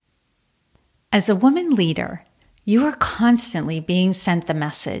As a woman leader, you are constantly being sent the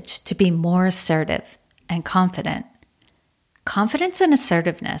message to be more assertive and confident. Confidence and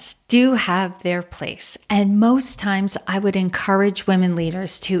assertiveness do have their place, and most times I would encourage women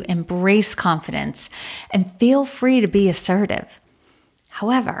leaders to embrace confidence and feel free to be assertive.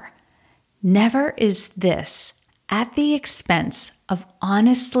 However, never is this at the expense of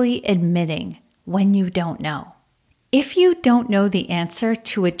honestly admitting when you don't know. If you don't know the answer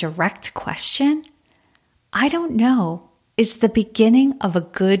to a direct question, I don't know is the beginning of a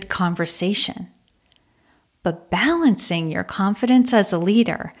good conversation. But balancing your confidence as a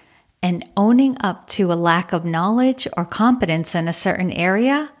leader and owning up to a lack of knowledge or competence in a certain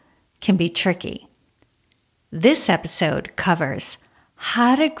area can be tricky. This episode covers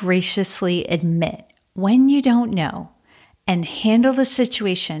how to graciously admit when you don't know and handle the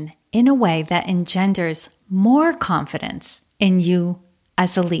situation in a way that engenders more confidence in you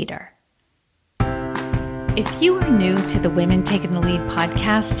as a leader. If you are new to the Women Taking the Lead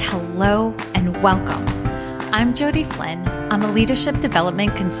podcast, hello and welcome. I'm Jody Flynn. I'm a leadership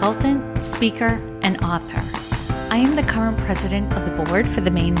development consultant, speaker, and author. I am the current president of the board for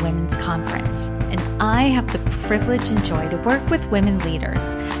the Maine Women's Conference, and I have the privilege and joy to work with women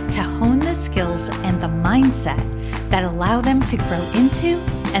leaders to hone the skills and the mindset that allow them to grow into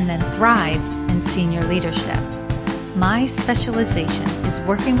and then thrive in senior leadership. My specialization is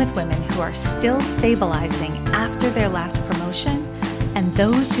working with women who are still stabilizing after their last promotion and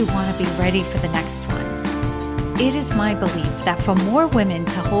those who want to be ready for the next one. It is my belief that for more women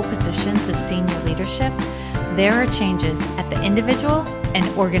to hold positions of senior leadership, there are changes at the individual and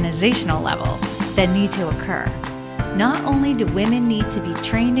organizational level that need to occur. Not only do women need to be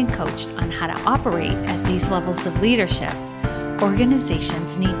trained and coached on how to operate at these levels of leadership,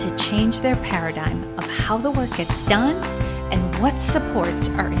 organizations need to change their paradigm of how the work gets done and what supports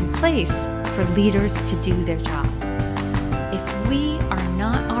are in place for leaders to do their job. If we are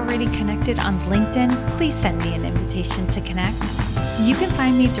not already connected on LinkedIn, please send me an invitation to connect. You can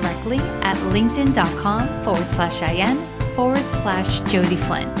find me directly at linkedin.com/in/Jody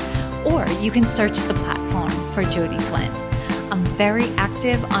Flynn, or you can search the platform for Jody Flynn. I'm very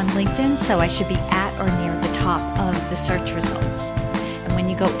active on LinkedIn, so I should be at or near the top of the search results. And when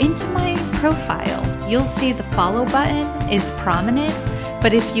you go into my profile, you'll see the follow button is prominent,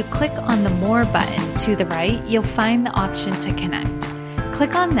 but if you click on the more button to the right, you'll find the option to connect.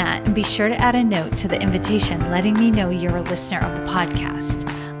 Click on that and be sure to add a note to the invitation letting me know you're a listener of the podcast.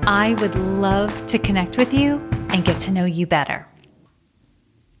 I would love to connect with you and get to know you better.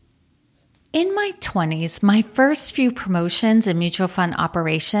 In my 20s, my first few promotions in mutual fund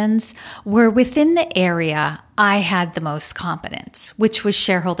operations were within the area I had the most competence, which was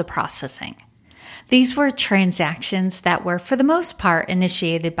shareholder processing. These were transactions that were, for the most part,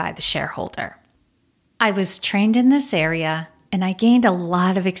 initiated by the shareholder. I was trained in this area, and I gained a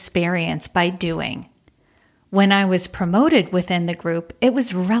lot of experience by doing. When I was promoted within the group, it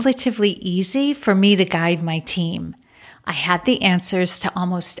was relatively easy for me to guide my team. I had the answers to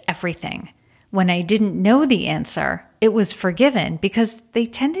almost everything. When I didn't know the answer, it was forgiven because they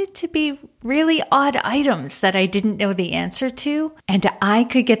tended to be really odd items that I didn't know the answer to, and I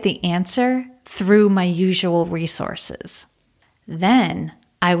could get the answer through my usual resources. Then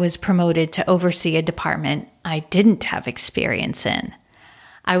I was promoted to oversee a department I didn't have experience in.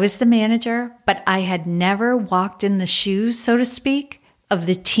 I was the manager, but I had never walked in the shoes, so to speak, of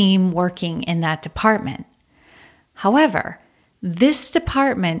the team working in that department. However, this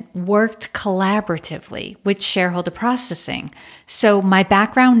department worked collaboratively with shareholder processing, so my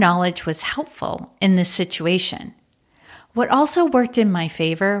background knowledge was helpful in this situation. What also worked in my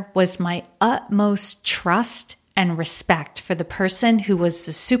favor was my utmost trust and respect for the person who was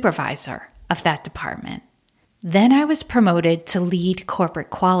the supervisor of that department. Then I was promoted to lead corporate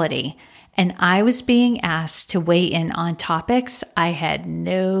quality, and I was being asked to weigh in on topics I had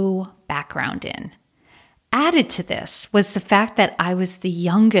no background in. Added to this was the fact that I was the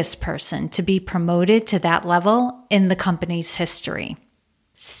youngest person to be promoted to that level in the company's history.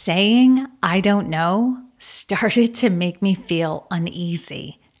 Saying I don't know started to make me feel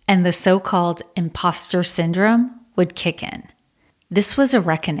uneasy, and the so-called imposter syndrome would kick in. This was a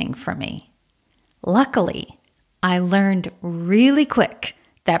reckoning for me. Luckily, I learned really quick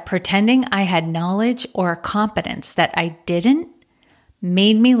that pretending I had knowledge or competence that I didn't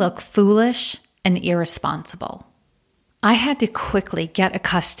made me look foolish and irresponsible. I had to quickly get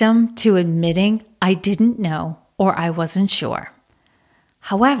accustomed to admitting I didn't know or I wasn't sure.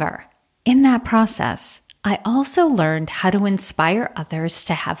 However, in that process, I also learned how to inspire others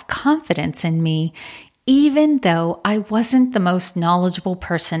to have confidence in me, even though I wasn't the most knowledgeable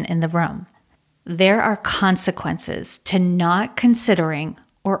person in the room. There are consequences to not considering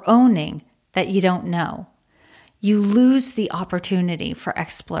or owning that you don't know. You lose the opportunity for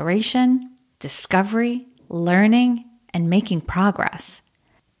exploration, discovery, learning, and making progress.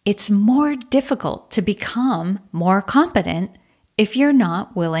 It's more difficult to become more competent if you're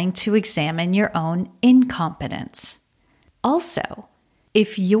not willing to examine your own incompetence. Also,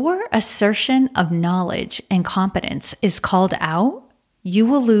 if your assertion of knowledge and competence is called out, you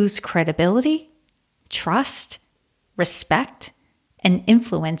will lose credibility, trust, respect, and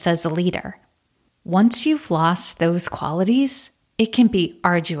influence as a leader. Once you've lost those qualities, it can be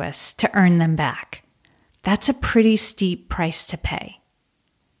arduous to earn them back. That's a pretty steep price to pay.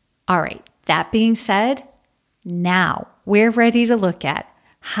 All right, that being said, now we're ready to look at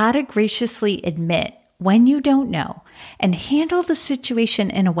how to graciously admit when you don't know and handle the situation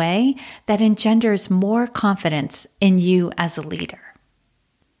in a way that engenders more confidence in you as a leader.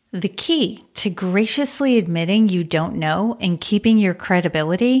 The key to graciously admitting you don't know and keeping your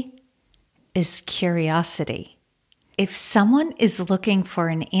credibility is curiosity. If someone is looking for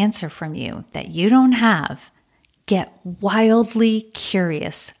an answer from you that you don't have, get wildly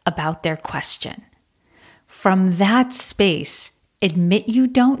curious about their question. From that space, admit you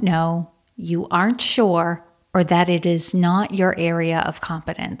don't know, you aren't sure, or that it is not your area of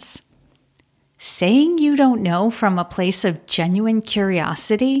competence. Saying you don't know from a place of genuine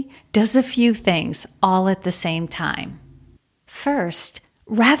curiosity does a few things all at the same time. First,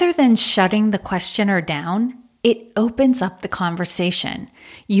 rather than shutting the questioner down, it opens up the conversation.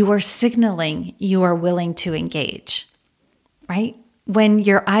 You are signaling you are willing to engage, right? When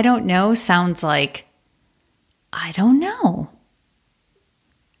your I don't know sounds like, I don't know,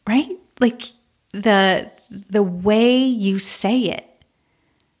 right? Like the way you say it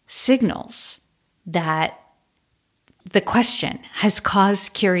signals that the question has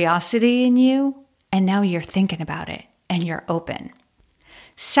caused curiosity in you, and now you're thinking about it and you're open.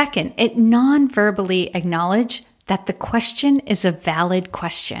 Second, it non-verbally acknowledges that the question is a valid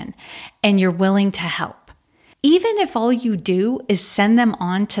question and you're willing to help. Even if all you do is send them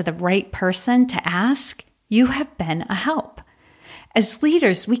on to the right person to ask, you have been a help. As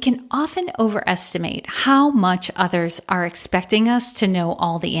leaders, we can often overestimate how much others are expecting us to know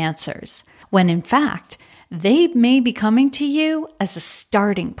all the answers, when in fact, they may be coming to you as a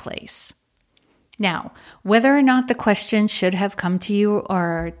starting place. Now, whether or not the question should have come to you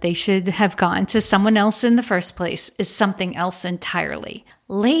or they should have gone to someone else in the first place is something else entirely.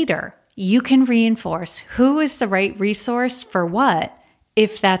 Later, you can reinforce who is the right resource for what,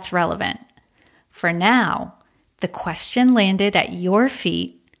 if that's relevant. For now, the question landed at your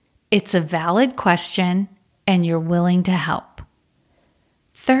feet, it's a valid question, and you're willing to help.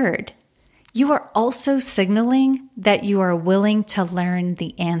 Third, you are also signaling that you are willing to learn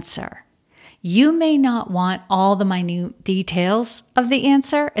the answer. You may not want all the minute details of the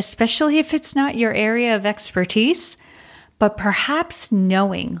answer, especially if it's not your area of expertise, but perhaps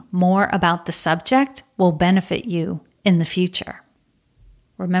knowing more about the subject will benefit you in the future.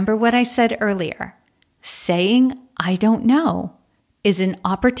 Remember what I said earlier. Saying, I don't know, is an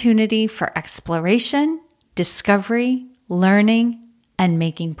opportunity for exploration, discovery, learning, and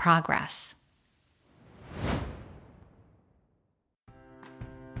making progress.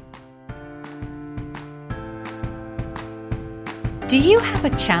 Do you have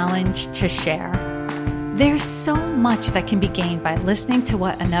a challenge to share? There's so much that can be gained by listening to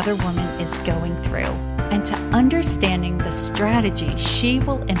what another woman is going through and to understanding the strategy she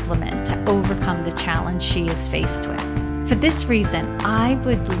will implement to overcome the challenge she is faced with. For this reason, I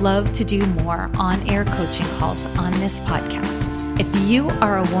would love to do more on-air coaching calls on this podcast. If you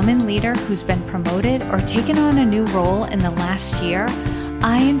are a woman leader who's been promoted or taken on a new role in the last year,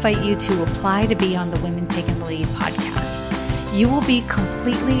 I invite you to apply to be on the Women Taking the Lead podcast. You will be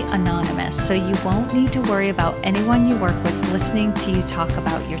completely anonymous, so you won't need to worry about anyone you work with listening to you talk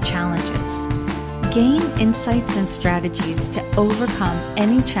about your challenges. Gain insights and strategies to overcome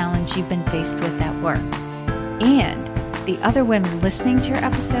any challenge you've been faced with at work. And the other women listening to your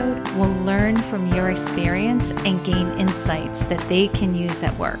episode will learn from your experience and gain insights that they can use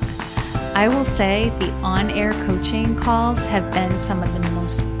at work. I will say the on-air coaching calls have been some of the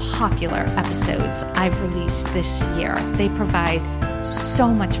most popular episodes I've released this year. They provide so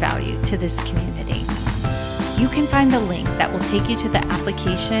much value to this community. You can find the link that will take you to the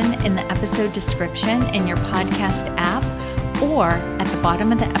application in the episode description in your podcast app or at the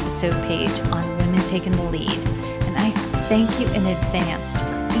bottom of the episode page on Women Taking the Lead. And I thank you in advance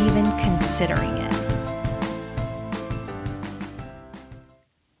for even considering it.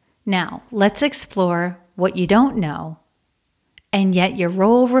 Now, let's explore what you don't know and yet your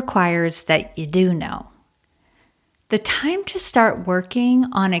role requires that you do know. The time to start working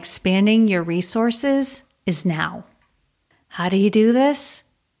on expanding your resources is now. How do you do this?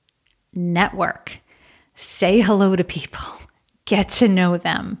 Network. Say hello to people. Get to know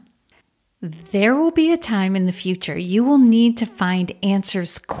them. There will be a time in the future you will need to find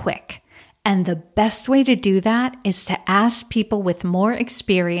answers quick. And the best way to do that is to ask people with more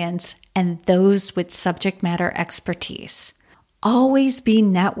experience and those with subject matter expertise. Always be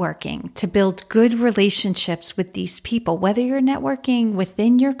networking to build good relationships with these people, whether you're networking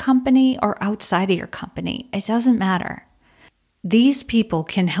within your company or outside of your company. It doesn't matter. These people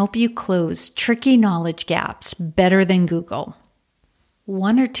can help you close tricky knowledge gaps better than Google.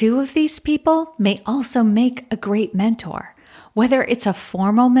 One or two of these people may also make a great mentor, whether it's a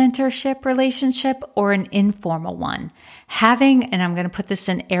formal mentorship relationship or an informal one. Having, and I'm going to put this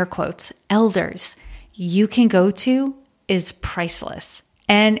in air quotes, elders you can go to is priceless.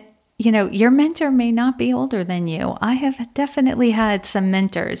 And your mentor may not be older than you. I have definitely had some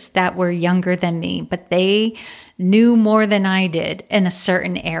mentors that were younger than me, but they knew more than I did in a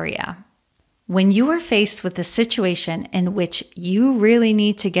certain area. When you are faced with a situation in which you really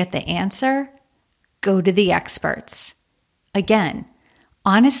need to get the answer, go to the experts. Again,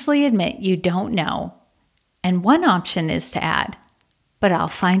 honestly admit you don't know. And one option is to add, but I'll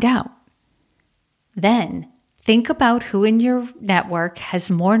find out. Then, think about who in your network has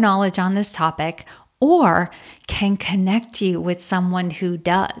more knowledge on this topic or can connect you with someone who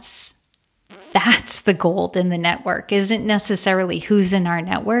does. That's the gold in the network, isn't necessarily who's in our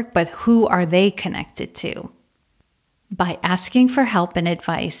network, but who are they connected to. By asking for help and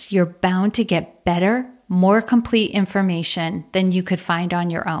advice, you're bound to get better, more complete information than you could find on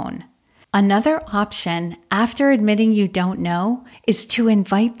your own. Another option, after admitting you don't know, is to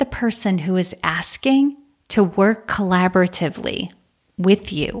invite the person who is asking to work collaboratively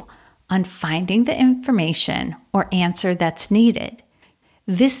with you on finding the information or answer that's needed.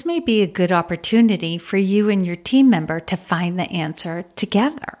 This may be a good opportunity for you and your team member to find the answer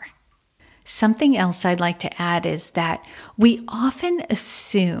together. Something else I'd like to add is that we often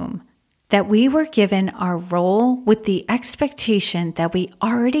assume that we were given our role with the expectation that we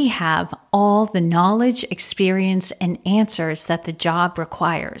already have all the knowledge, experience, and answers that the job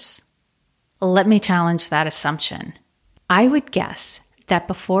requires. Let me challenge that assumption. I would guess that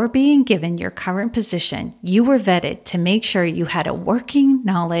before being given your current position, you were vetted to make sure you had a working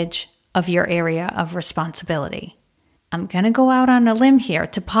knowledge of your area of responsibility. I'm going to go out on a limb here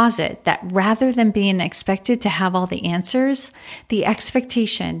to posit that rather than being expected to have all the answers, the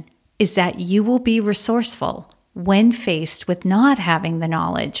expectation is that you will be resourceful when faced with not having the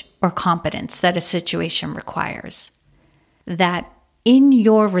knowledge or competence that a situation requires. That in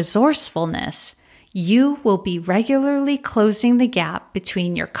your resourcefulness, you will be regularly closing the gap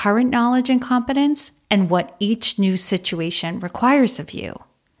between your current knowledge and competence and what each new situation requires of you.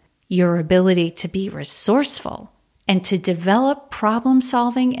 Your ability to be resourceful and to develop problem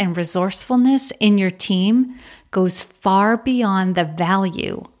solving and resourcefulness in your team goes far beyond the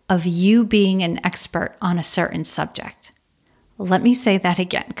value of you being an expert on a certain subject. Let me say that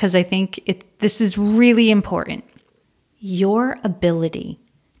again, because I think this is really important. Your ability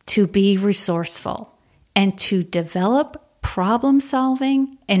to be resourceful and to develop problem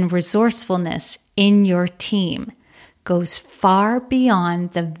solving and resourcefulness in your team goes far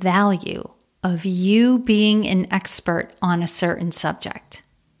beyond the value of you being an expert on a certain subject.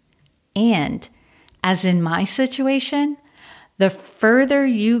 And as in my situation, the further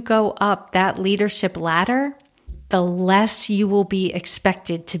you go up that leadership ladder, the less you will be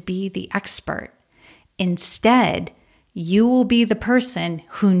expected to be the expert. Instead, you will be the person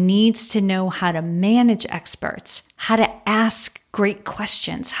who needs to know how to manage experts, how to ask great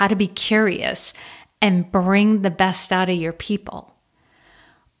questions, how to be curious, and bring the best out of your people.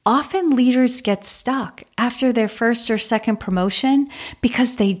 Often leaders get stuck after their first or second promotion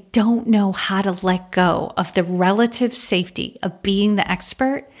because they don't know how to let go of the relative safety of being the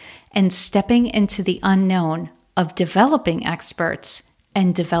expert and stepping into the unknown of developing experts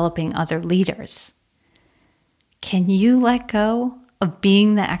and developing other leaders. Can you let go of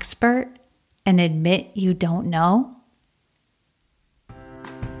being the expert and admit you don't know?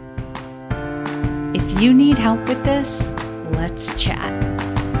 If you need help with this, let's chat.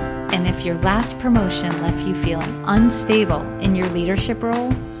 And if your last promotion left you feeling unstable in your leadership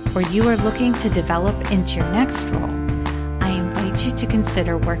role, or you are looking to develop into your next role, I invite you to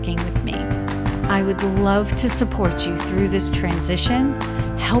consider working with me. I would love to support you through this transition,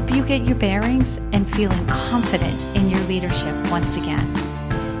 help you get your bearings, and feeling confident in your leadership once again.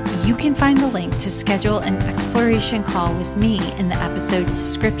 You can find the link to schedule an exploration call with me in the episode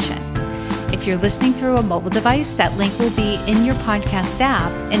description. If you're listening through a mobile device, that link will be in your podcast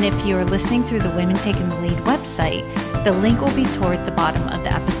app. And if you're listening through the Women Taking the Lead website, the link will be toward the bottom of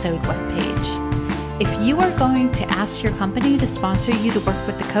the episode webpage. If you are going to ask your company to sponsor you to work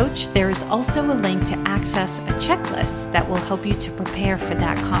with the coach, there is also a link to access a checklist that will help you to prepare for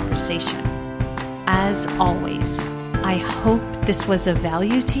that conversation. As always, I hope this was of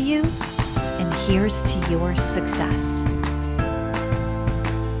value to you, and here's to your success.